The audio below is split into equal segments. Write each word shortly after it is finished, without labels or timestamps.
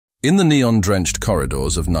In the neon-drenched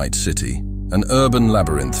corridors of Night City, an urban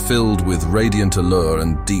labyrinth filled with radiant allure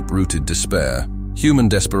and deep-rooted despair, human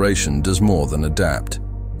desperation does more than adapt.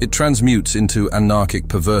 It transmutes into anarchic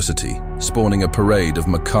perversity, spawning a parade of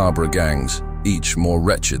macabre gangs, each more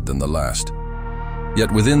wretched than the last.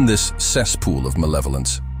 Yet within this cesspool of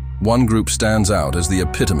malevolence, one group stands out as the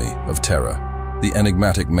epitome of terror, the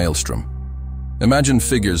enigmatic Maelstrom. Imagine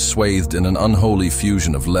figures swathed in an unholy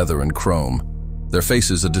fusion of leather and chrome, their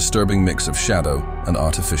faces a disturbing mix of shadow and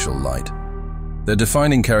artificial light. Their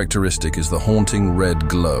defining characteristic is the haunting red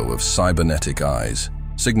glow of cybernetic eyes,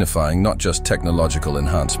 signifying not just technological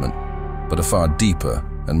enhancement, but a far deeper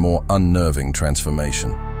and more unnerving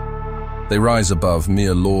transformation. They rise above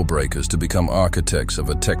mere lawbreakers to become architects of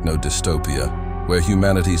a techno-dystopia, where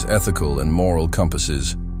humanity's ethical and moral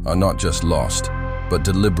compasses are not just lost, but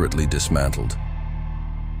deliberately dismantled.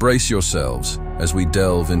 Brace yourselves as we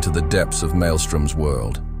delve into the depths of Maelstrom's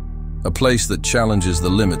world, a place that challenges the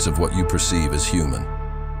limits of what you perceive as human.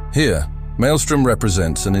 Here, Maelstrom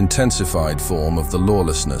represents an intensified form of the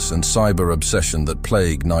lawlessness and cyber obsession that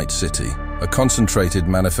plague Night City, a concentrated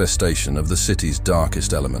manifestation of the city's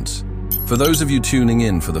darkest elements. For those of you tuning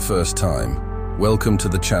in for the first time, welcome to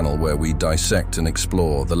the channel where we dissect and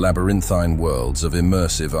explore the labyrinthine worlds of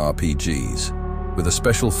immersive RPGs, with a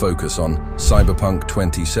special focus on Cyberpunk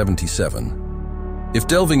 2077. If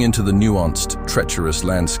delving into the nuanced, treacherous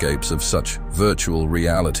landscapes of such virtual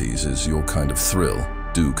realities is your kind of thrill,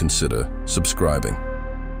 do consider subscribing.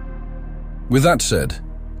 With that said,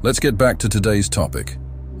 let's get back to today's topic,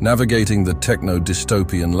 navigating the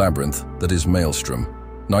techno-dystopian labyrinth that is Maelstrom,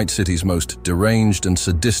 Night City's most deranged and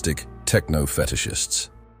sadistic techno-fetishists.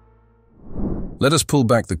 Let us pull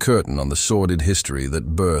back the curtain on the sordid history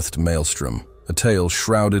that birthed Maelstrom, a tale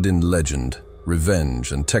shrouded in legend,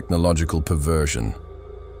 revenge, and technological perversion.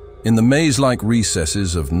 In the maze-like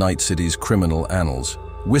recesses of Night City's criminal annals,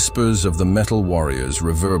 whispers of the Metal Warriors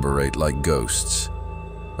reverberate like ghosts.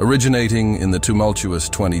 Originating in the tumultuous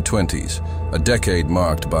 2020s, a decade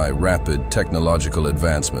marked by rapid technological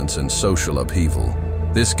advancements and social upheaval,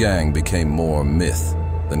 this gang became more myth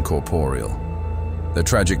than corporeal. Their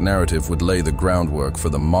tragic narrative would lay the groundwork for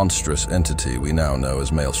the monstrous entity we now know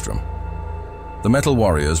as Maelstrom. The Metal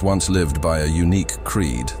Warriors once lived by a unique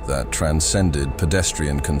creed that transcended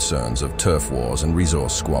pedestrian concerns of turf wars and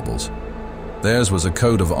resource squabbles. Theirs was a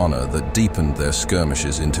code of honor that deepened their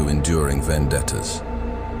skirmishes into enduring vendettas.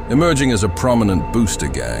 Emerging as a prominent booster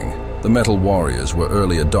gang, the Metal Warriors were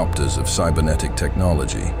early adopters of cybernetic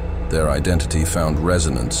technology. Their identity found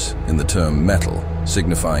resonance in the term metal,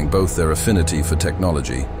 signifying both their affinity for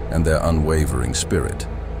technology and their unwavering spirit.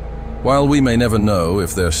 While we may never know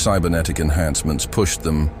if their cybernetic enhancements pushed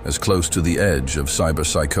them as close to the edge of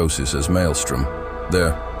cyberpsychosis as Maelstrom,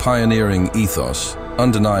 their pioneering ethos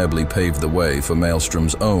undeniably paved the way for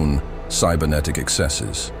Maelstrom's own cybernetic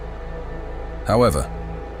excesses. However,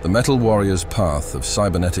 the Metal Warriors' path of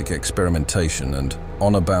cybernetic experimentation and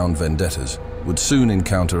honor-bound vendettas would soon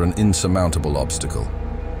encounter an insurmountable obstacle.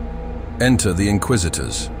 Enter the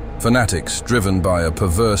Inquisitors, fanatics driven by a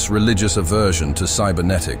perverse religious aversion to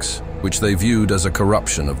cybernetics, which they viewed as a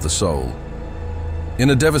corruption of the soul.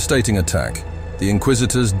 In a devastating attack, the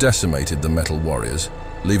Inquisitors decimated the Metal Warriors,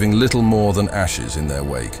 leaving little more than ashes in their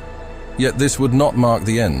wake. Yet this would not mark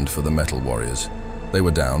the end for the Metal Warriors. They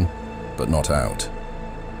were down, but not out.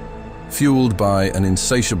 Fueled by an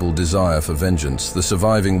insatiable desire for vengeance, the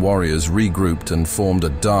surviving warriors regrouped and formed a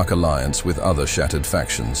dark alliance with other shattered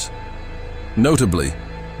factions. Notably,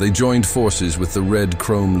 they joined forces with the Red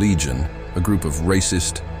Chrome Legion, a group of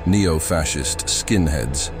racist, neo-fascist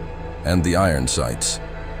skinheads, and the Ironsights,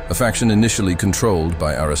 a faction initially controlled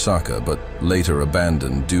by Arasaka but later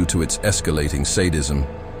abandoned due to its escalating sadism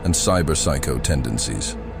and cyberpsycho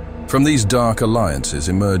tendencies. From these dark alliances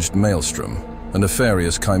emerged Maelstrom, a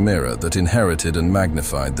nefarious chimera that inherited and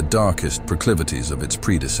magnified the darkest proclivities of its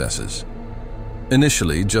predecessors.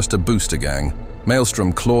 Initially just a booster gang,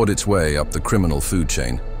 Maelstrom clawed its way up the criminal food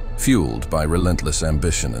chain, fueled by relentless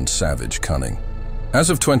ambition and savage cunning. As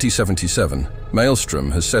of 2077,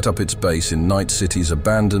 Maelstrom has set up its base in Night City's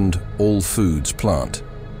abandoned All Foods plant,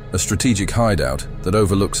 a strategic hideout that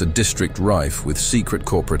overlooks a district rife with secret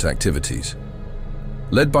corporate activities.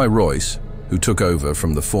 Led by Royce, who took over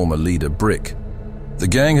from the former leader Brick, the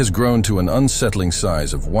gang has grown to an unsettling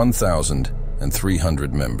size of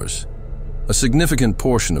 1,300 members. A significant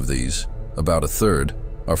portion of these, about a third,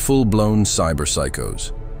 are full-blown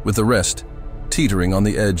cyberpsychos, with the rest teetering on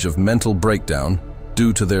the edge of mental breakdown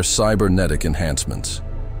due to their cybernetic enhancements.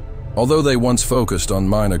 Although they once focused on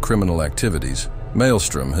minor criminal activities,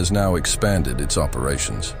 Maelstrom has now expanded its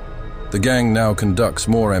operations. The gang now conducts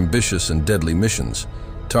more ambitious and deadly missions,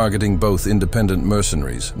 targeting both independent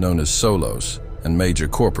mercenaries known as solos and major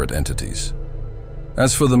corporate entities.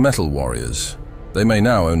 As for the Metal Warriors, they may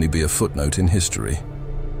now only be a footnote in history,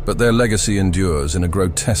 but their legacy endures in a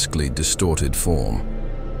grotesquely distorted form.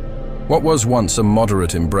 What was once a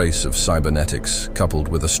moderate embrace of cybernetics, coupled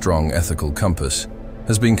with a strong ethical compass,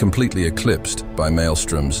 has been completely eclipsed by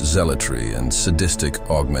Maelstrom's zealotry and sadistic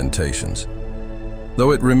augmentations.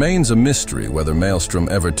 Though it remains a mystery whether Maelstrom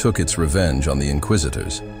ever took its revenge on the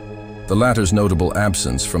Inquisitors, the latter's notable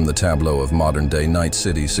absence from the tableau of modern-day Night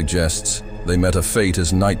City suggests they met a fate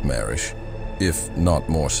as nightmarish, if not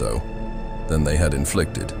more so, than they had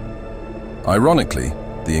inflicted. Ironically,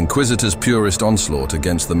 the Inquisitors' purest onslaught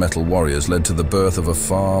against the Metal Warriors led to the birth of a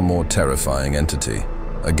far more terrifying entity,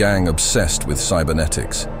 a gang obsessed with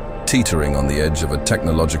cybernetics, teetering on the edge of a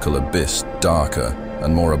technological abyss darker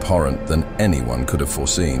and more abhorrent than anyone could have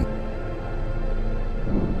foreseen.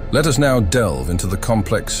 Let us now delve into the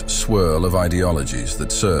complex swirl of ideologies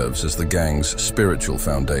that serves as the gang's spiritual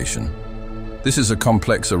foundation. This is a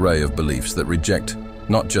complex array of beliefs that reject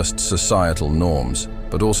not just societal norms,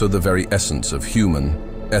 but also the very essence of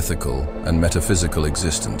human, ethical, and metaphysical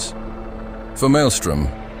existence. For Maelstrom,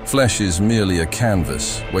 flesh is merely a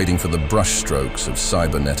canvas waiting for the brushstrokes of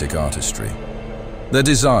cybernetic artistry. Their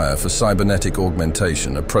desire for cybernetic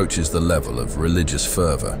augmentation approaches the level of religious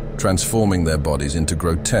fervor, transforming their bodies into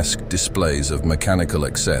grotesque displays of mechanical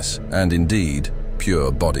excess and, indeed, pure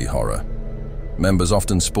body horror. Members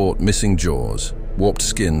often sport missing jaws, warped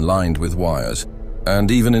skin lined with wires, and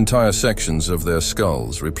even entire sections of their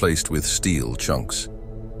skulls replaced with steel chunks.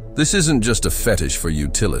 This isn't just a fetish for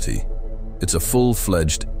utility, it's a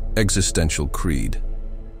full-fledged existential creed.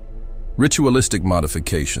 Ritualistic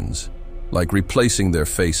modifications, like replacing their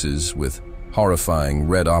faces with horrifying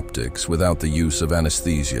red optics without the use of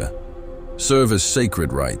anesthesia, serve as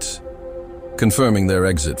sacred rites, confirming their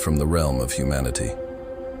exit from the realm of humanity.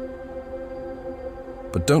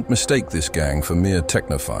 But don't mistake this gang for mere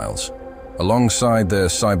technophiles. Alongside their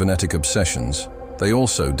cybernetic obsessions, they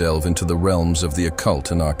also delve into the realms of the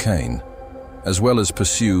occult and arcane, as well as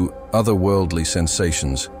pursue otherworldly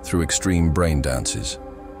sensations through extreme brain dances.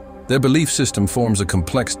 Their belief system forms a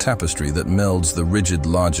complex tapestry that melds the rigid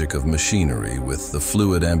logic of machinery with the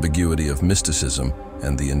fluid ambiguity of mysticism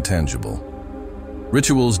and the intangible.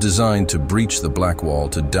 Rituals designed to breach the black wall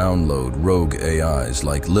to download rogue AIs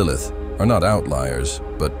like Lilith are not outliers,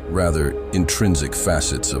 but rather intrinsic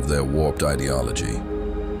facets of their warped ideology.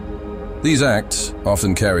 These acts,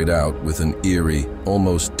 often carried out with an eerie,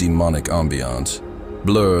 almost demonic ambiance,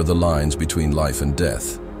 blur the lines between life and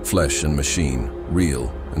death, flesh and machine,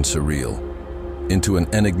 real and surreal, into an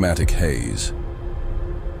enigmatic haze.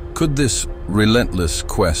 Could this relentless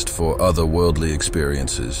quest for otherworldly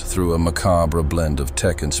experiences through a macabre blend of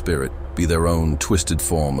tech and spirit be their own twisted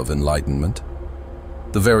form of enlightenment?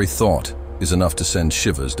 The very thought is enough to send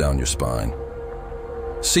shivers down your spine.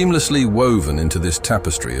 Seamlessly woven into this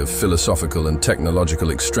tapestry of philosophical and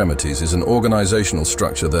technological extremities is an organizational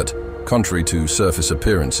structure that, contrary to surface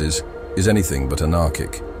appearances, is anything but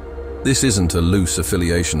anarchic. This isn't a loose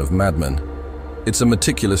affiliation of madmen. It's a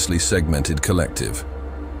meticulously segmented collective.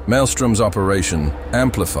 Maelstrom's operation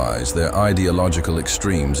amplifies their ideological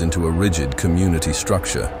extremes into a rigid community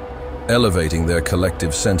structure, elevating their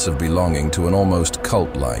collective sense of belonging to an almost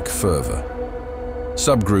cult-like fervor.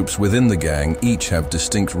 Subgroups within the gang each have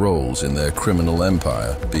distinct roles in their criminal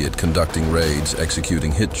empire, be it conducting raids,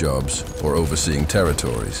 executing hit jobs, or overseeing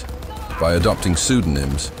territories. By adopting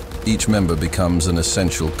pseudonyms, each member becomes an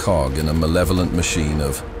essential cog in a malevolent machine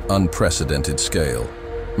of unprecedented scale.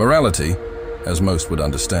 Morality, as most would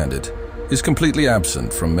understand it, is completely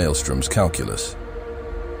absent from Maelstrom's calculus.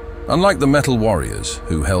 Unlike the Metal Warriors,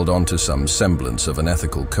 who held on to some semblance of an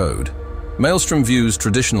ethical code, Maelstrom views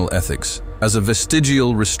traditional ethics as a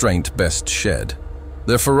vestigial restraint best shed.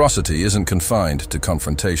 Their ferocity isn't confined to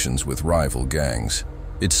confrontations with rival gangs.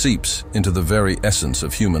 It seeps into the very essence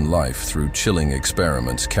of human life through chilling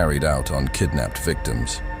experiments carried out on kidnapped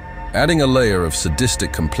victims. Adding a layer of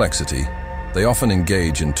sadistic complexity, they often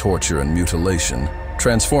engage in torture and mutilation,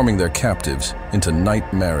 transforming their captives into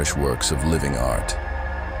nightmarish works of living art.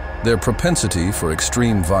 Their propensity for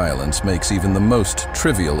extreme violence makes even the most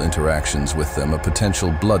trivial interactions with them a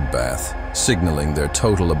potential bloodbath, signaling their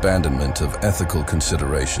total abandonment of ethical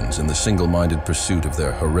considerations in the single-minded pursuit of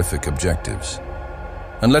their horrific objectives.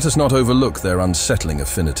 And let us not overlook their unsettling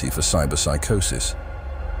affinity for cyberpsychosis.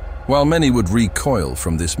 While many would recoil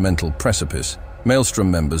from this mental precipice,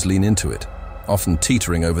 Maelstrom members lean into it, often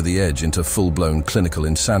teetering over the edge into full-blown clinical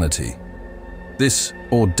insanity. This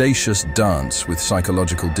audacious dance with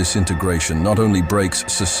psychological disintegration not only breaks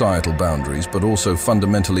societal boundaries but also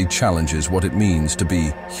fundamentally challenges what it means to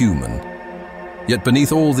be human. Yet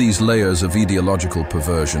beneath all these layers of ideological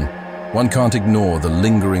perversion, one can't ignore the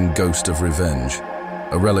lingering ghost of revenge,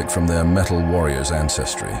 a relic from their metal warriors'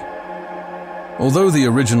 ancestry. Although the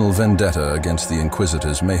original vendetta against the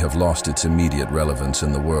Inquisitors may have lost its immediate relevance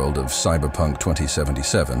in the world of Cyberpunk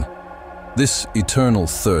 2077, this eternal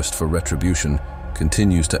thirst for retribution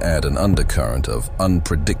continues to add an undercurrent of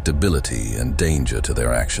unpredictability and danger to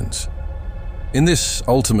their actions. In this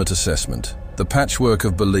ultimate assessment, the patchwork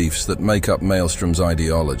of beliefs that make up Maelstrom's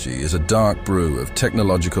ideology is a dark brew of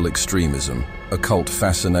technological extremism, occult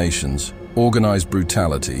fascinations, organized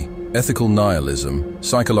brutality, ethical nihilism,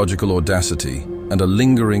 psychological audacity, and a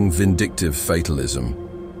lingering vindictive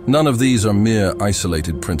fatalism. None of these are mere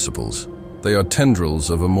isolated principles. They are tendrils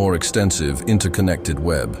of a more extensive, interconnected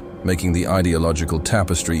web, making the ideological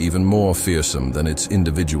tapestry even more fearsome than its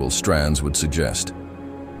individual strands would suggest.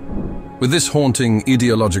 With this haunting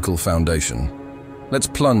ideological foundation, let's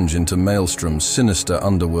plunge into Maelstrom's sinister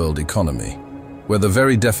underworld economy, where the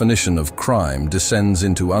very definition of crime descends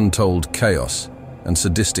into untold chaos and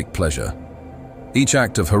sadistic pleasure. Each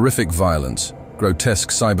act of horrific violence,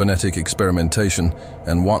 grotesque cybernetic experimentation,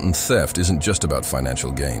 and wanton theft isn't just about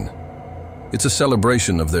financial gain. It's a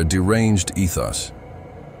celebration of their deranged ethos.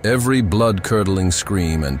 Every blood-curdling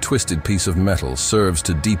scream and twisted piece of metal serves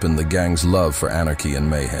to deepen the gang's love for anarchy and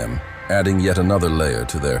mayhem, adding yet another layer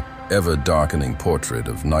to their ever-darkening portrait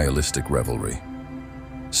of nihilistic revelry.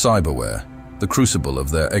 Cyberware, the crucible of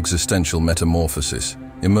their existential metamorphosis,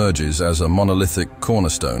 emerges as a monolithic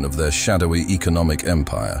cornerstone of their shadowy economic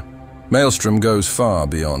empire. Maelstrom goes far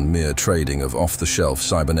beyond mere trading of off-the-shelf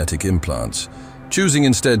cybernetic implants, choosing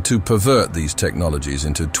instead to pervert these technologies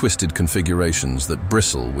into twisted configurations that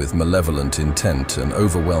bristle with malevolent intent and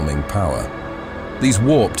overwhelming power. These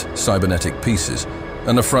warped cybernetic pieces,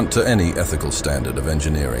 an affront to any ethical standard of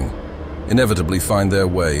engineering, inevitably find their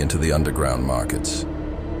way into the underground markets.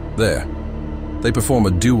 There, they perform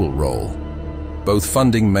a dual role, both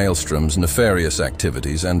funding Maelstrom's nefarious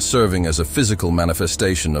activities and serving as a physical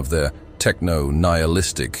manifestation of their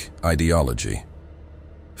techno-nihilistic ideology.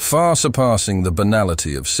 Far surpassing the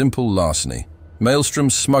banality of simple larceny,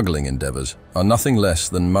 Maelstrom's smuggling endeavors are nothing less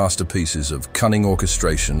than masterpieces of cunning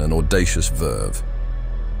orchestration and audacious verve.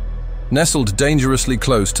 Nestled dangerously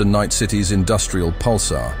close to Night City's industrial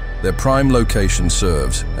pulsar, their prime location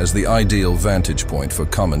serves as the ideal vantage point for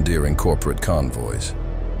commandeering corporate convoys.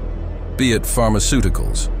 Be it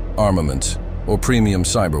pharmaceuticals, armaments, or premium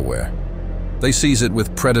cyberware, they seize it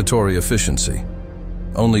with predatory efficiency,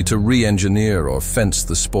 only to re-engineer or fence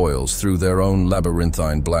the spoils through their own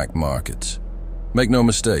labyrinthine black markets. Make no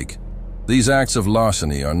mistake, these acts of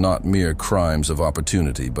larceny are not mere crimes of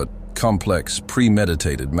opportunity, but complex,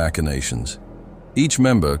 premeditated machinations, each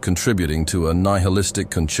member contributing to a nihilistic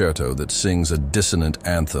concerto that sings a dissonant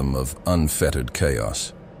anthem of unfettered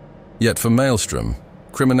chaos. Yet for Maelstrom,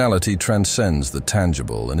 criminality transcends the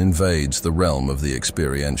tangible and invades the realm of the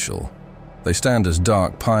experiential. They stand as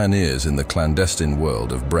dark pioneers in the clandestine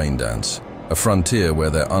world of braindance, a frontier where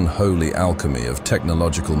their unholy alchemy of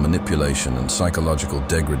technological manipulation and psychological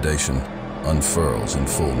degradation unfurls in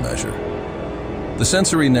full measure. The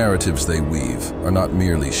sensory narratives they weave are not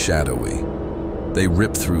merely shadowy. They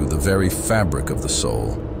rip through the very fabric of the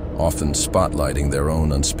soul, often spotlighting their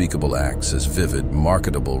own unspeakable acts as vivid,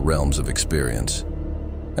 marketable realms of experience.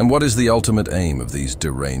 And what is the ultimate aim of these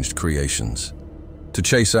deranged creations? To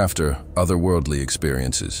chase after otherworldly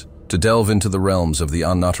experiences, to delve into the realms of the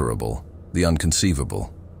unutterable, the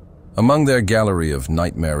unconceivable. Among their gallery of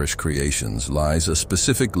nightmarish creations lies a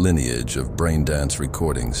specific lineage of braindance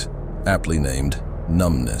recordings, aptly named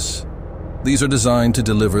numbness. These are designed to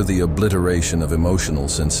deliver the obliteration of emotional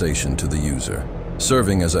sensation to the user,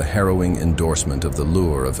 serving as a harrowing endorsement of the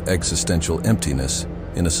lure of existential emptiness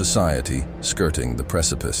in a society skirting the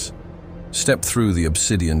precipice. Step through the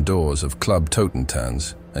obsidian doors of Club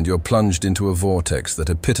Totentanz, and you're plunged into a vortex that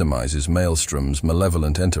epitomizes Maelstrom's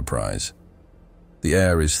malevolent enterprise. The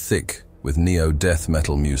air is thick with neo-death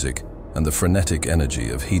metal music and the frenetic energy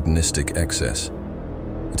of hedonistic excess.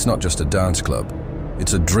 It's not just a dance club,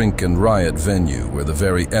 it's a drink and riot venue where the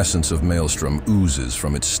very essence of Maelstrom oozes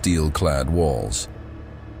from its steel-clad walls.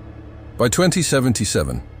 By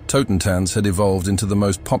 2077, Totentanz had evolved into the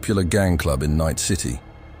most popular gang club in Night City,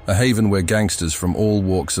 a haven where gangsters from all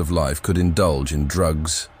walks of life could indulge in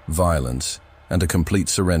drugs, violence, and a complete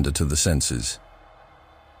surrender to the senses.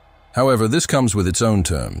 However, this comes with its own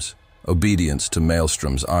terms, obedience to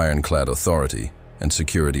Maelstrom's ironclad authority and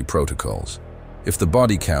security protocols. if the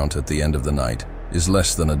body count at the end of the night is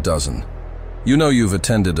less than a dozen, you know you've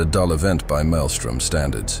attended a dull event by Maelstrom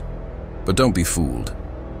standards. But don't be fooled.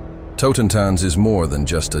 Totentanz is more than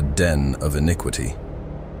just a den of iniquity.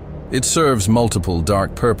 It serves multiple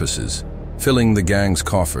dark purposes, filling the gang's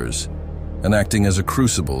coffers and acting as a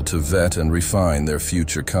crucible to vet and refine their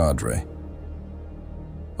future cadre.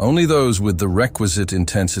 Only those with the requisite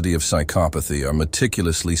intensity of psychopathy are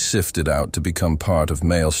meticulously sifted out to become part of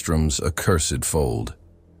Maelstrom's accursed fold.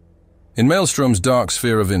 In Maelstrom's dark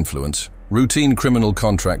sphere of influence, routine criminal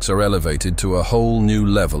contracts are elevated to a whole new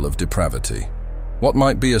level of depravity. What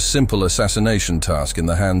might be a simple assassination task in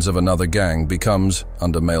the hands of another gang becomes,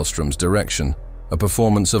 under Maelstrom's direction, a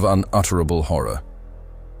performance of unutterable horror.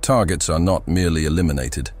 Targets are not merely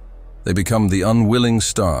eliminated. They become the unwilling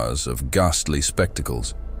stars of ghastly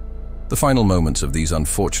spectacles. The final moments of these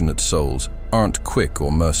unfortunate souls aren't quick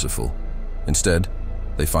or merciful. Instead,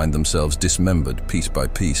 they find themselves dismembered piece by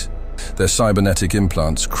piece, their cybernetic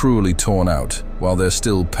implants cruelly torn out while they're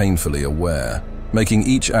still painfully aware, making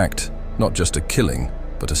each act not just a killing,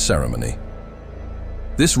 but a ceremony.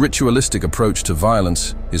 This ritualistic approach to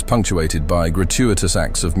violence is punctuated by gratuitous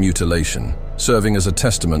acts of mutilation, serving as a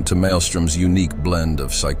testament to Maelstrom's unique blend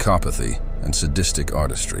of psychopathy and sadistic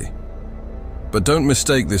artistry. But don't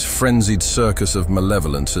mistake this frenzied circus of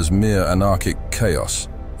malevolence as mere anarchic chaos.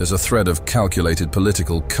 There's a thread of calculated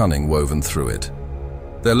political cunning woven through it.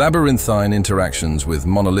 Their labyrinthine interactions with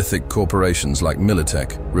monolithic corporations like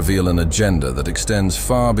Militech reveal an agenda that extends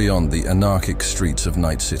far beyond the anarchic streets of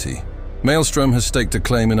Night City. Maelstrom has staked a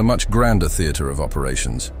claim in a much grander theater of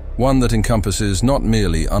operations, one that encompasses not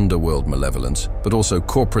merely underworld malevolence, but also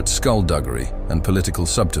corporate skullduggery and political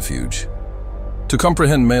subterfuge. To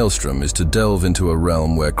comprehend Maelstrom is to delve into a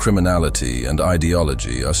realm where criminality and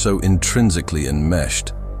ideology are so intrinsically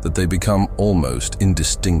enmeshed that they become almost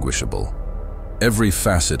indistinguishable. Every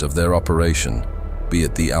facet of their operation, be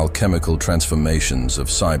it the alchemical transformations of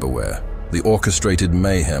cyberware, the orchestrated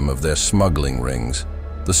mayhem of their smuggling rings,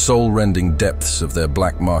 the soul-rending depths of their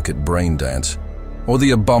black market brain dance, or the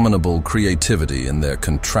abominable creativity in their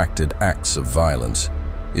contracted acts of violence,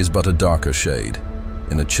 is but a darker shade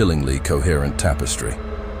in a chillingly coherent tapestry.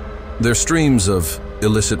 Their streams of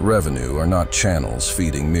illicit revenue are not channels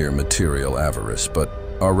feeding mere material avarice, but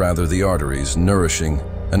are rather the arteries nourishing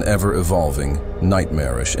an ever-evolving,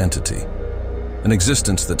 nightmarish entity, an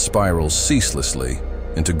existence that spirals ceaselessly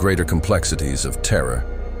into greater complexities of terror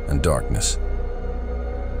and darkness.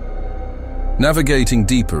 Navigating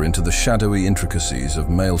deeper into the shadowy intricacies of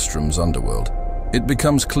Maelstrom's underworld, it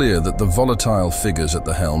becomes clear that the volatile figures at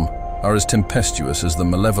the helm are as tempestuous as the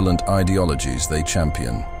malevolent ideologies they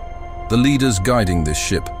champion. The leaders guiding this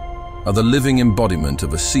ship are the living embodiment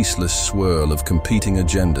of a ceaseless swirl of competing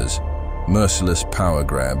agendas, merciless power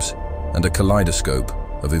grabs, and a kaleidoscope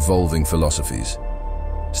of evolving philosophies.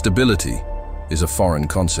 Stability is a foreign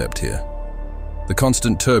concept here. The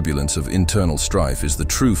constant turbulence of internal strife is the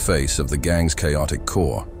true face of the gang's chaotic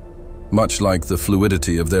core. Much like the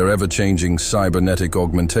fluidity of their ever-changing cybernetic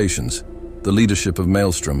augmentations, the leadership of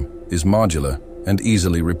Maelstrom is modular and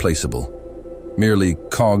easily replaceable, merely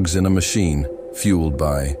cogs in a machine fueled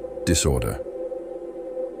by disorder.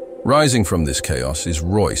 Rising from this chaos is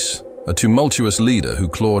Royce, a tumultuous leader who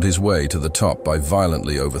clawed his way to the top by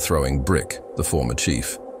violently overthrowing Brick, the former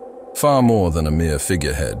chief. Far more than a mere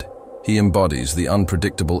figurehead, he embodies the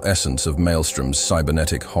unpredictable essence of Maelstrom's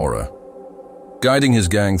cybernetic horror. Guiding his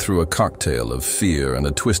gang through a cocktail of fear and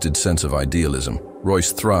a twisted sense of idealism,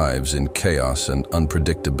 Royce thrives in chaos and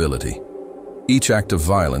unpredictability. Each act of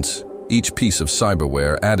violence, each piece of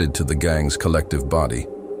cyberware added to the gang's collective body,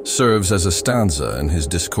 serves as a stanza in his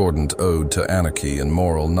discordant ode to anarchy and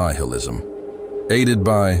moral nihilism. Aided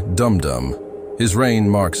by Dum Dum, his reign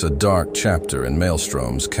marks a dark chapter in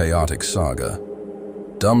Maelstrom's chaotic saga.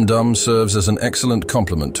 Dum Dum serves as an excellent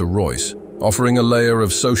complement to Royce, offering a layer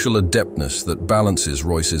of social adeptness that balances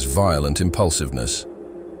Royce's violent impulsiveness.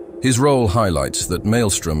 His role highlights that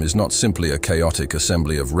Maelstrom is not simply a chaotic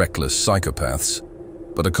assembly of reckless psychopaths,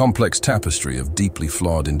 but a complex tapestry of deeply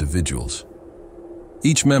flawed individuals.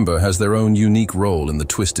 Each member has their own unique role in the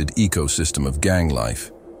twisted ecosystem of gang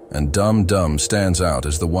life, and Dum Dum stands out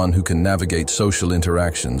as the one who can navigate social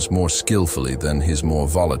interactions more skillfully than his more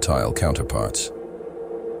volatile counterparts.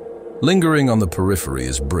 Lingering on the periphery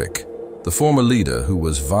is Brick, the former leader who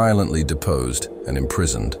was violently deposed and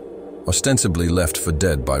imprisoned, ostensibly left for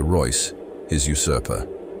dead by Royce, his usurper.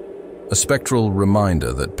 A spectral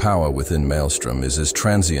reminder that power within Maelstrom is as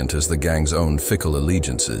transient as the gang's own fickle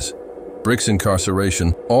allegiances. Brick's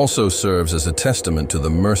incarceration also serves as a testament to the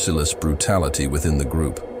merciless brutality within the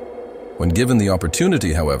group. When given the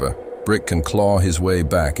opportunity, however, Brick can claw his way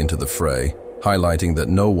back into the fray, highlighting that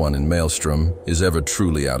no one in Maelstrom is ever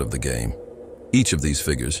truly out of the game. Each of these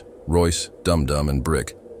figures, Royce, Dum-Dum, and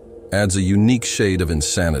Brick, adds a unique shade of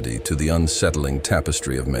insanity to the unsettling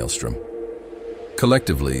tapestry of Maelstrom.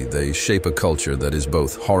 Collectively, they shape a culture that is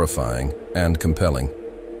both horrifying and compelling.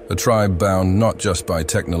 A tribe bound not just by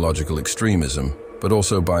technological extremism, but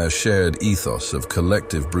also by a shared ethos of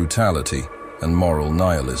collective brutality and moral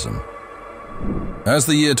nihilism. As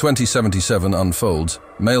the year 2077 unfolds,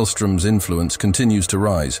 Maelstrom's influence continues to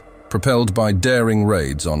rise, propelled by daring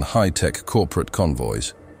raids on high-tech corporate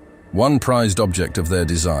convoys. One prized object of their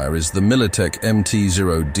desire is the Militech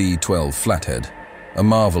MT-0D-12 Flathead, a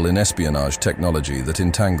marvel in espionage technology that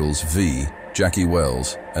entangles V, Jackie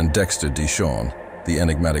Wells, and Dexter DeShawn, the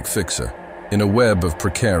enigmatic fixer, in a web of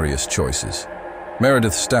precarious choices.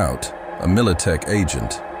 Meredith Stout, a Militech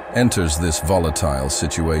agent, enters this volatile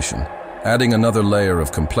situation, adding another layer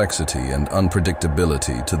of complexity and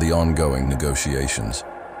unpredictability to the ongoing negotiations.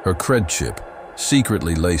 Her cred chip,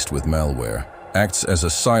 secretly laced with malware, acts as a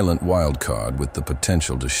silent wildcard with the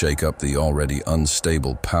potential to shake up the already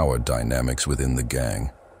unstable power dynamics within the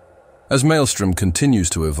gang. As Maelstrom continues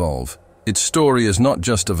to evolve, its story is not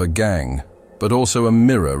just of a gang, but also a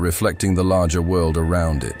mirror reflecting the larger world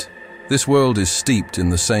around it. This world is steeped in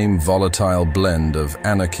the same volatile blend of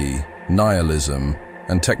anarchy, nihilism,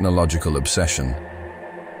 and technological obsession.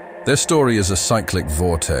 Their story is a cyclic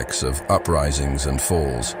vortex of uprisings and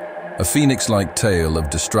falls, a phoenix-like tale of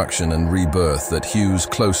destruction and rebirth that hews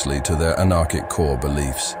closely to their anarchic core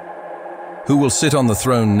beliefs. Who will sit on the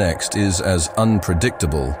throne next is as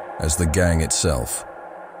unpredictable as the gang itself,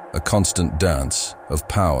 a constant dance of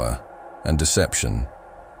power and deception.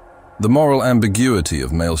 The moral ambiguity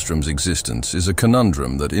of Maelstrom's existence is a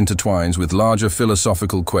conundrum that intertwines with larger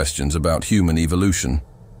philosophical questions about human evolution,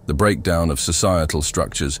 the breakdown of societal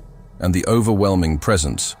structures, and the overwhelming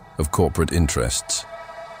presence of corporate interests.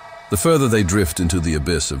 The further they drift into the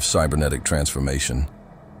abyss of cybernetic transformation,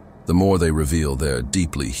 the more they reveal their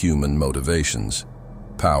deeply human motivations: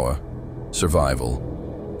 power,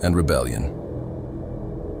 survival, and rebellion.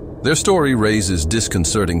 Their story raises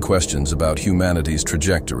disconcerting questions about humanity's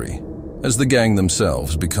trajectory, as the gang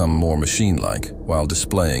themselves become more machine-like while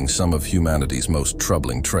displaying some of humanity's most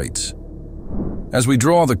troubling traits. As we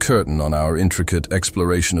draw the curtain on our intricate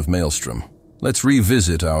exploration of Maelstrom, let's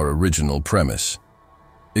revisit our original premise,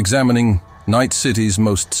 examining Night City's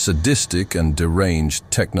most sadistic and deranged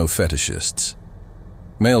techno-fetishists.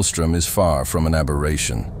 Maelstrom is far from an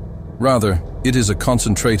aberration. Rather, it is a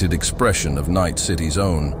concentrated expression of Night City's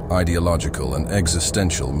own ideological and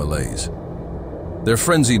existential malaise. Their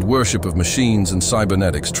frenzied worship of machines and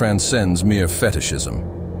cybernetics transcends mere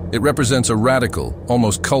fetishism. It represents a radical,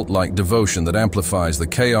 almost cult-like devotion that amplifies the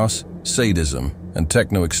chaos, sadism, and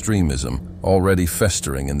techno-extremism already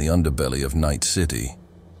festering in the underbelly of Night City.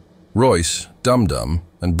 Royce, Dum-Dum,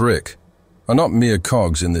 and Brick are not mere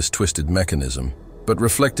cogs in this twisted mechanism, but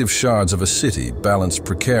reflective shards of a city balanced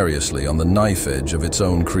precariously on the knife edge of its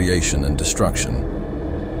own creation and destruction.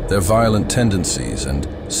 Their violent tendencies and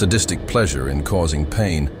sadistic pleasure in causing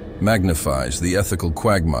pain magnifies the ethical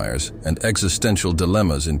quagmires and existential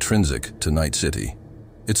dilemmas intrinsic to Night City.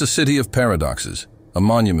 It's a city of paradoxes, a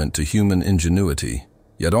monument to human ingenuity,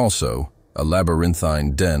 yet also a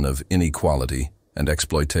labyrinthine den of inequality and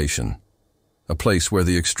exploitation. A place where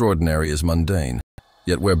the extraordinary is mundane,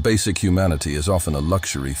 yet where basic humanity is often a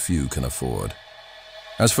luxury few can afford.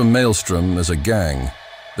 As for Maelstrom as a gang,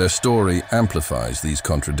 their story amplifies these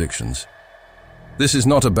contradictions. This is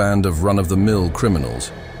not a band of run-of-the-mill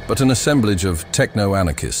criminals, but an assemblage of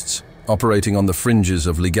techno-anarchists operating on the fringes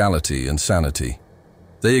of legality and sanity.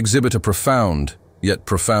 They exhibit a profound, yet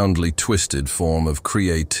profoundly twisted form of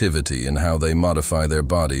creativity in how they modify their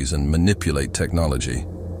bodies and manipulate technology.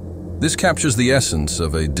 This captures the essence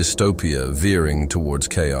of a dystopia veering towards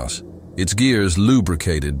chaos, its gears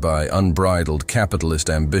lubricated by unbridled capitalist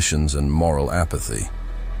ambitions and moral apathy.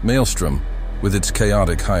 Maelstrom, with its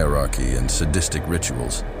chaotic hierarchy and sadistic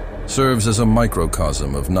rituals, serves as a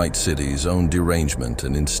microcosm of Night City's own derangement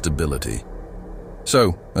and instability.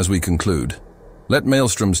 So, as we conclude, let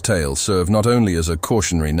Maelstrom's tale serve not only as a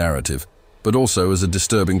cautionary narrative, but also as a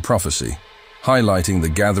disturbing prophecy, highlighting the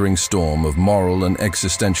gathering storm of moral and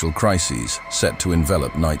existential crises set to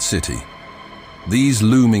envelop Night City. These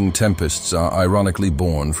looming tempests are ironically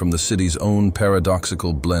born from the city's own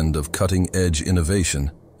paradoxical blend of cutting-edge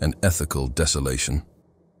innovation and ethical desolation.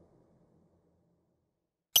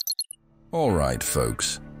 All right,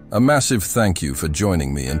 folks, a massive thank you for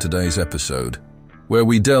joining me in today's episode, where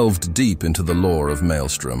we delved deep into the lore of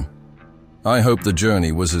Maelstrom. I hope the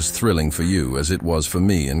journey was as thrilling for you as it was for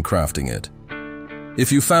me in crafting it.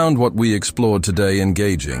 If you found what we explored today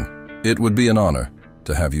engaging, it would be an honor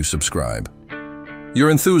to have you subscribe. Your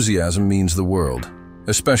enthusiasm means the world,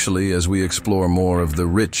 especially as we explore more of the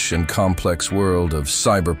rich and complex world of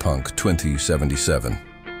Cyberpunk 2077.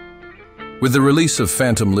 With the release of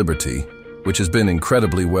Phantom Liberty, which has been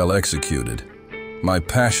incredibly well executed, my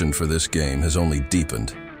passion for this game has only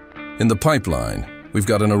deepened. In the pipeline, we've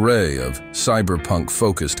got an array of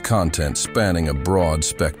cyberpunk-focused content spanning a broad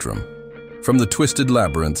spectrum. From the twisted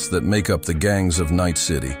labyrinths that make up the gangs of Night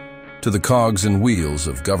City, to the cogs and wheels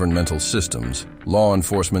of governmental systems, law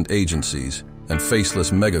enforcement agencies, and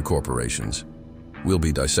faceless megacorporations, we'll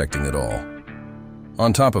be dissecting it all.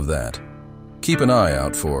 On top of that, keep an eye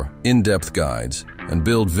out for in-depth guides and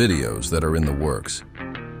build videos that are in the works.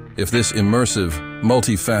 If this immersive,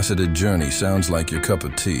 multifaceted journey sounds like your cup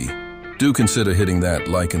of tea, do consider hitting that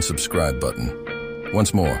like and subscribe button.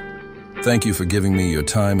 Once more, thank you for giving me your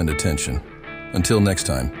time and attention. Until next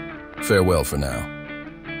time, farewell for now.